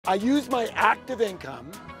I use my active income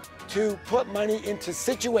to put money into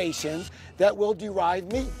situations that will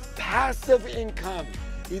derive me passive income,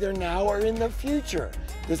 either now or in the future.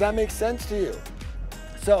 Does that make sense to you?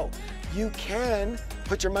 So you can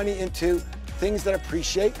put your money into things that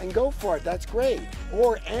appreciate and go for it. That's great.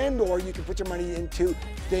 Or you can put your money into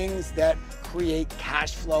things that create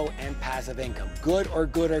cash flow and passive income. Good or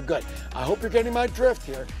good or good. I hope you're getting my drift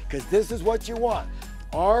here, because this is what you want.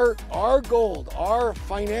 Our gold, our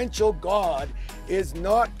financial God is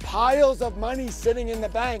not piles of money sitting in the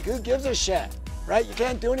bank. Who gives a shit, right? You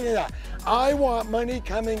can't do any of that. I want money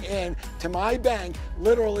coming in to my bank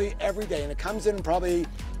literally every day. And it comes in probably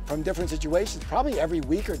from different situations, probably every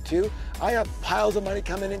week or two. I have piles of money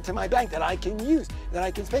coming into my bank that I can use, that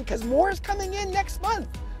I can spend, because more is coming in next month.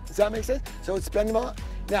 Does that make sense? So it's spendable.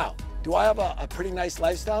 Now, do I have a pretty nice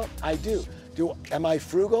lifestyle? I do. Am I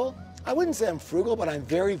frugal? I wouldn't say I'm frugal, but I'm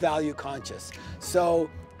very value conscious. So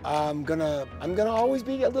I'm gonna always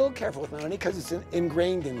be a little careful with my money, because it's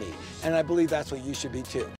ingrained in me. And I believe that's what you should be too.